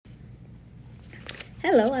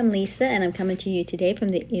Hello, I'm Lisa, and I'm coming to you today from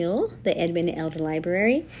the Edmund Elder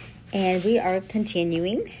Library, and we are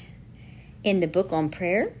continuing in the book on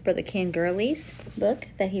prayer, Brother Ken Gurley's book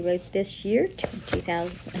that he wrote this year,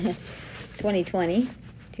 2020.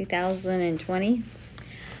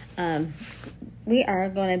 We are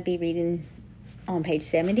going to be reading on page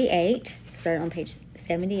 78, start on page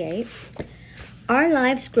 78. Our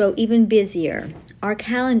lives grow even busier, our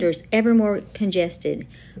calendars ever more congested.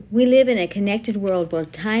 We live in a connected world where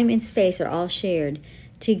time and space are all shared.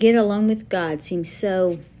 To get along with God seems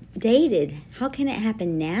so dated. How can it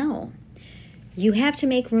happen now? You have to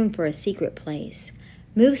make room for a secret place.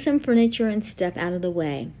 Move some furniture and stuff out of the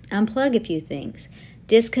way. Unplug a few things.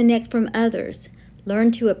 Disconnect from others.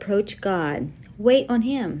 Learn to approach God. Wait on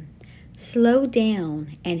Him. Slow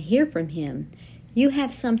down and hear from Him. You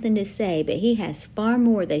have something to say, but He has far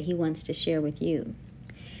more that He wants to share with you.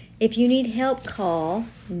 If you need help, call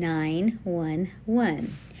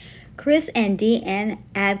 911. Chris and Deanne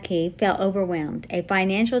Abke felt overwhelmed. A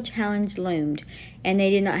financial challenge loomed, and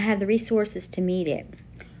they did not have the resources to meet it.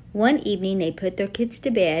 One evening, they put their kids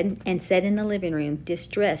to bed and sat in the living room,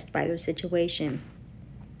 distressed by their situation.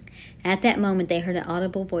 At that moment, they heard an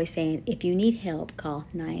audible voice saying, "If you need help, call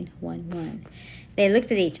 911. They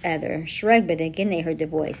looked at each other, shrugged, but again they heard the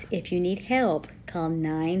voice, "If you need help, call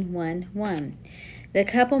 911. The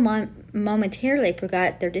couple momentarily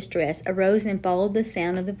forgot their distress, arose and followed the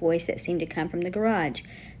sound of the voice that seemed to come from the garage.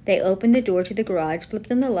 They opened the door to the garage, flipped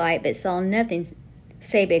on the light, but saw nothing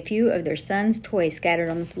save a few of their son's toys scattered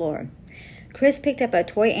on the floor. Chris picked up a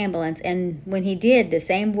toy ambulance, and when he did, the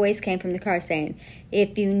same voice came from the car saying,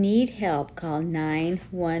 "If you need help, call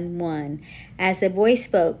 911. As the voice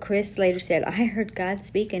spoke, Chris later said, "I heard God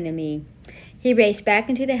speaking to me." He raced back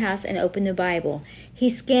into the house and opened the Bible.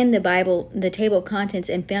 He scanned the table of contents,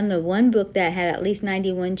 and found the one book that had at least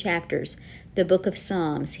 91 chapters, the book of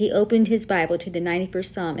Psalms. He opened his Bible to the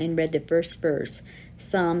 91st Psalm and read the first verse,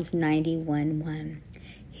 Psalms 91:1.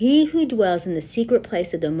 He who dwells in the secret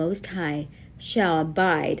place of the Most High shall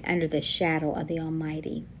abide under the shadow of the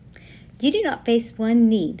Almighty. You do not face one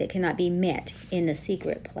need that cannot be met in the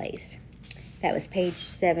secret place. That was page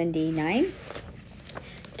 79.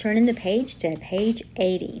 Turning the page to page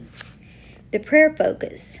 80. The prayer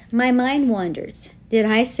focus. My mind wanders. Did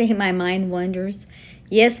I say my mind wanders?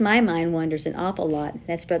 Yes, my mind wanders an awful lot.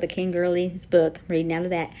 That's Brother Ken Gurley's book, reading out of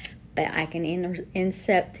that. But I can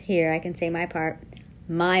insert here, I can say my part.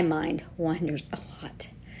 My mind wanders a lot.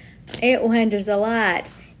 It wanders a lot.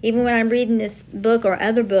 Even when I'm reading this book or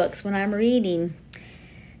other books, when I'm reading,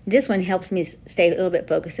 this one helps me stay a little bit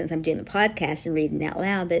focused since I'm doing the podcast and reading out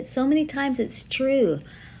loud. But so many times it's true.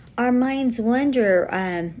 Our minds wander,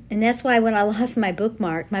 and that's why when I lost my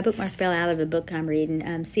bookmark fell out of a book I'm reading,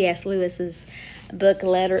 C.S. Lewis's book,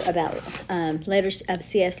 Letters of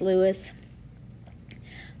C.S. Lewis.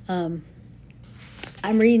 I'm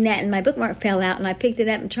reading that, and my bookmark fell out, and I picked it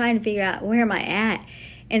up and trying to figure out where am I at.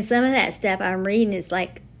 And some of that stuff I'm reading is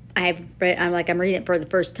like I'm reading it for the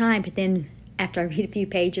first time, but then after I read a few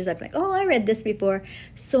pages, I'm like, oh, I read this before,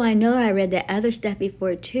 so I know I read that other stuff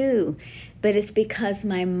before too. But it's because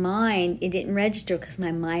my mind, it didn't register because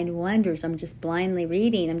my mind wanders. I'm just blindly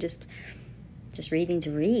reading. I'm just reading to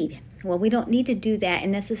read. Well, we don't need to do that,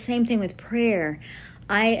 and that's the same thing with prayer.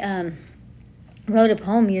 I wrote a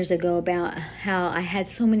poem years ago about how I had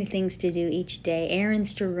so many things to do each day,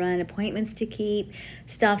 errands to run, appointments to keep,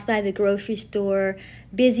 stops by the grocery store,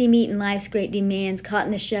 busy meeting life's great demands, caught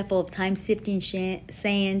in the shuffle of time sifting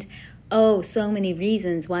sand. Oh, so many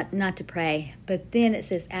reasons not to pray. But then it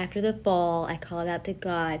says, after the fall, I called out to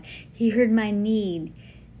God. He heard my need.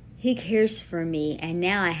 He cares for me. And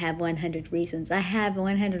now I have 100 reasons. I have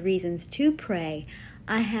 100 reasons to pray.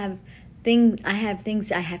 I have things I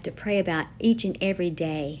have to pray about each and every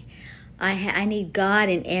day. I need God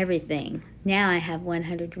in everything. Now I have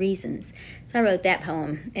 100 reasons. So I wrote that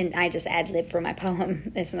poem, and I just ad-libbed for my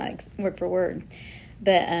poem. It's not word for word.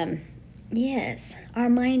 But, yes, our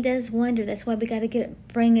mind does wander. That's why we got to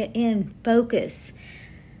bring it in focus.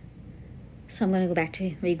 So I'm going to go back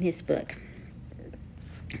to reading his book.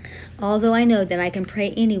 Although I know that I can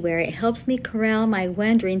pray anywhere, it helps me corral my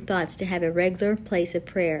wandering thoughts to have a regular place of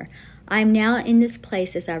prayer. I am now in this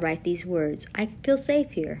place as I write these words. I feel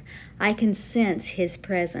safe here. I can sense His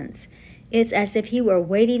presence. It's as if He were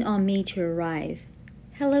waiting on me to arrive.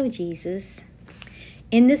 Hello, Jesus.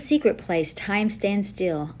 In this secret place, time stands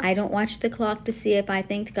still. I don't watch the clock to see if I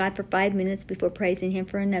thanked God for 5 minutes before praising Him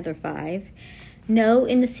for another 5. No,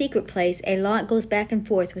 in the secret place, a lot goes back and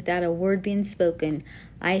forth without a word being spoken.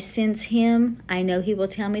 I sense Him. I know He will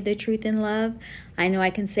tell me the truth in love. I know I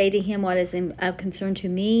can say to Him what is of concern to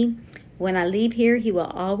me. When I leave here, he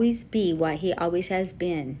will always be what he always has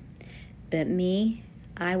been. But me,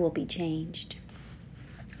 I will be changed.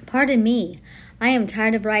 Pardon me. I am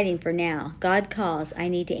tired of writing for now. God calls. I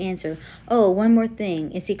need to answer. Oh, one more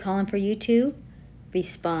thing. Is he calling for you too?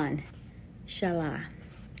 Respond. Shalah.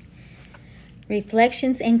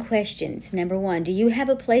 Reflections and questions. Number 1, do you have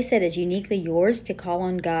a place that is uniquely yours to call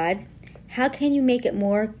on God? How can you make it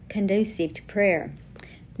more conducive to prayer?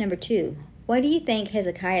 Number 2, why do you think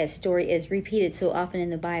Hezekiah's story is repeated so often in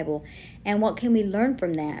the Bible, and what can we learn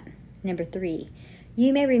from that? Number 3,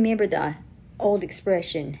 you may remember the old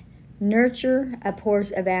expression, nature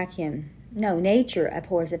abhors a vacuum. In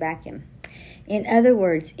other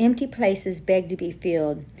words, empty places beg to be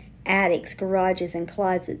filled. Attics, garages, and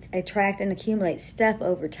closets attract and accumulate stuff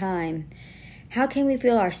over time. How can we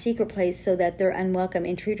fill our secret place so that their unwelcome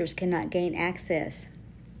intruders cannot gain access?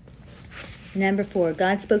 Number 4,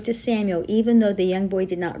 God spoke to Samuel even though the young boy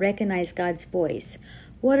did not recognize God's voice.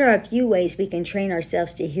 What are a few ways we can train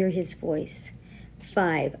ourselves to hear his voice?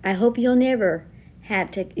 5, I hope you've never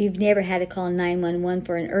had to call 911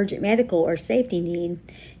 for an urgent medical or safety need.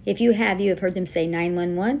 If you have heard them say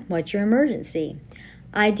 911, what's your emergency?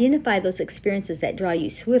 Identify those experiences that draw you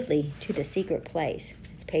swiftly to the secret place.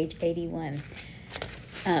 It's page 81.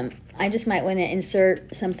 I just might want to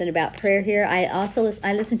insert something about prayer here. I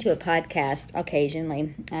listen to a podcast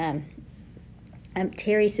occasionally. I'm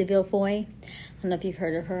Terry Seville Foy. I don't know if you've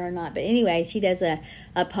heard of her or not, but anyway, she does a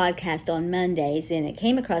podcast on Mondays, and it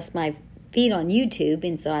came across my feed on YouTube,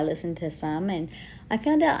 and so I listened to some, and I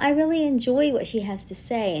found out I really enjoy what she has to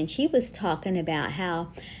say. And she was talking about how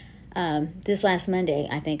this last Monday,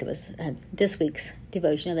 I think it was this week's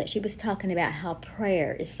devotional, that she was talking about how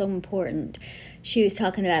prayer is so important. She was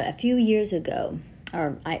talking about a few years ago,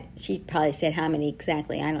 she probably said how many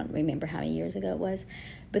exactly, I don't remember how many years ago it was,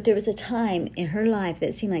 but there was a time in her life that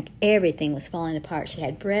it seemed like everything was falling apart. She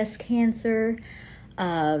had breast cancer.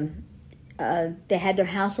 They had their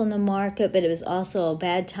house on the market, but it was also a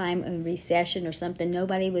bad time of recession or something.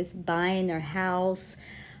 Nobody was buying their house.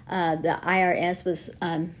 The IRS was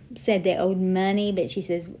said they owed money, but she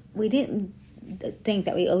says, we didn't think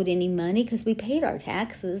that we owed any money because we paid our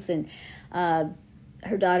taxes. And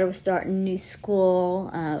her daughter was starting a new school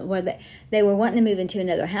where they were wanting to move into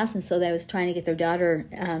another house, and so they was trying to get their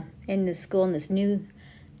daughter in the school in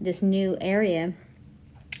this new area.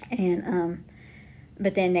 And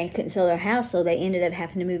but then they couldn't sell their house, so they ended up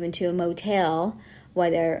having to move into a motel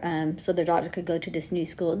so their daughter could go to this new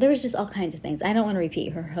school. There was just all kinds of things. I don't want to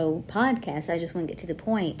repeat her whole podcast. I just want to get to the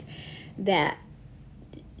point that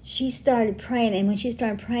she started praying, and when she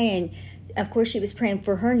started praying, of course she was praying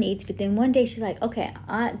for her needs, but then one day she's like, okay,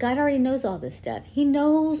 God already knows all this stuff. He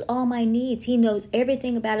knows all my needs. He knows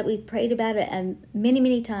everything about it. We've prayed about it many,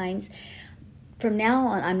 many times. From now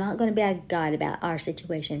on, I'm not going to beg God about our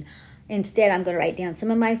situation. Instead, I'm going to write down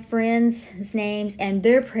some of my friends' names and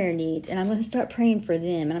their prayer needs, and I'm going to start praying for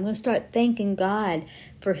them, and I'm going to start thanking God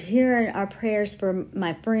for hearing our prayers for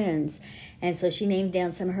my friends. And so she named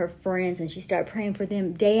down some of her friends, and she started praying for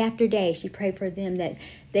them day after day. She prayed for them that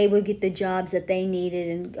they would get the jobs that they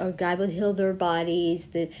needed, or God would heal their bodies,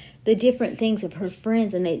 the different things of her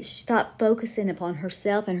friends, and they stopped focusing upon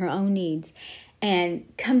herself and her own needs.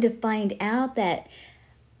 And come to find out that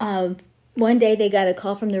one day they got a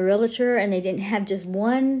call from the realtor, and they didn't have just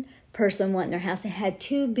one person wanting their house. They had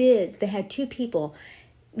two bids. They had two people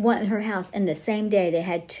wanting her house in the same day. They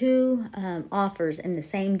had two offers in the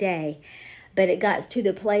same day. But it got to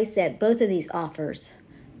the place that both of these offers,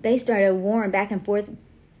 they started warring back and forth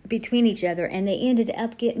between each other, and they ended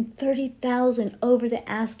up getting $30,000 over the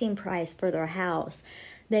asking price for their house.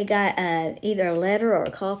 They got either a letter or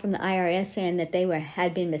a call from the IRS saying that they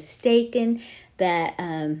had been mistaken, that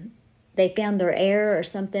they found their error or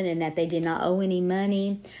something, and that they did not owe any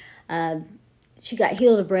money. She got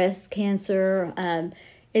healed of breast cancer.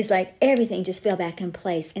 It's like everything just fell back in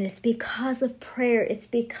place. And it's because of prayer. It's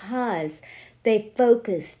because they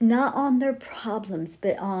focused not on their problems,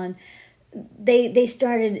 but on, they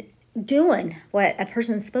started doing what a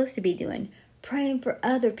person's supposed to be doing. Praying for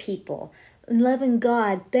other people. Loving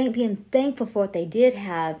God. Being thankful for what they did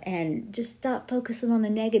have. And just stop focusing on the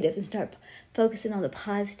negative and start focusing on the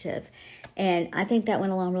positive. And I think that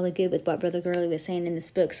went along really good with what Brother Gurley was saying in this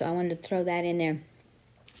book. So I wanted to throw that in there.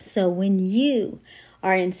 So when you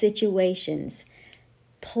are in situations,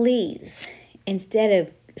 please, instead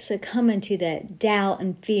of succumbing to that doubt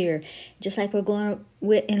and fear, just like we're going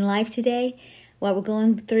with in life today, what we're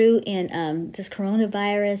going through in this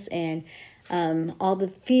coronavirus and all the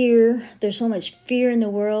fear. There's so much fear in the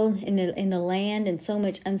world, in the land, and so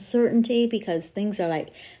much uncertainty because things are like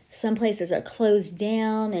some places are closed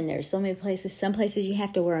down, and there's so many places. Some places you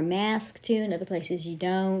have to wear a mask to, and other places you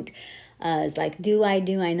don't. It's like, do I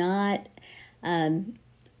not?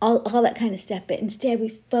 All that kind of stuff. But instead,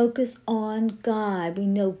 we focus on God. We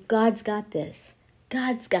know God's got this.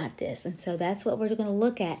 God's got this. And so that's what we're going to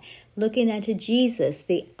look at. Looking into Jesus,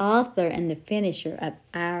 the author and the finisher of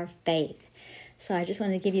our faith. So I just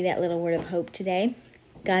wanted to give you that little word of hope today.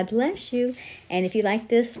 God bless you. And if you like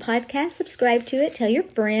this podcast, subscribe to it. Tell your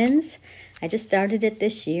friends. I just started it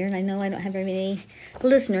this year, and I know I don't have very many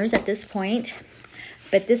listeners at this point.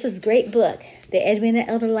 But this is a great book. The Edwina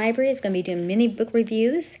Elder Library is going to be doing many book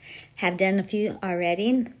reviews. Have done a few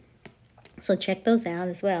already. So check those out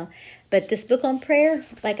as well. But this book on prayer,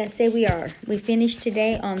 like I said, we finished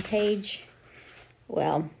today on page,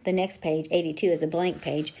 well, the next page, 82, is a blank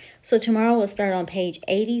page. So tomorrow we'll start on page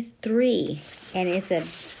 83. And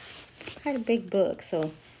it's quite a big book.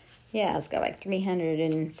 So, yeah, it's got like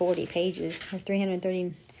 340 pages. Or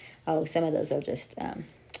 330. Oh, some of those are just,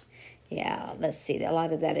 let's see. A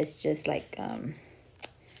lot of that is just like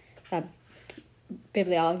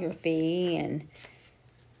bibliography, and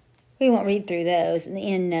we won't read through those. And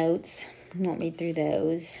the end notes, we won't read through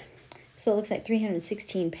those. So it looks like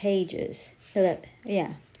 316 pages. So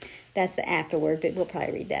that's the afterword, but we'll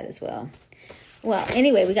probably read that as well. Well,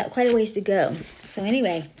 anyway, we got quite a ways to go. So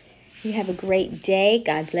anyway, you have a great day.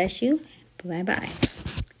 God bless you. Bye-bye.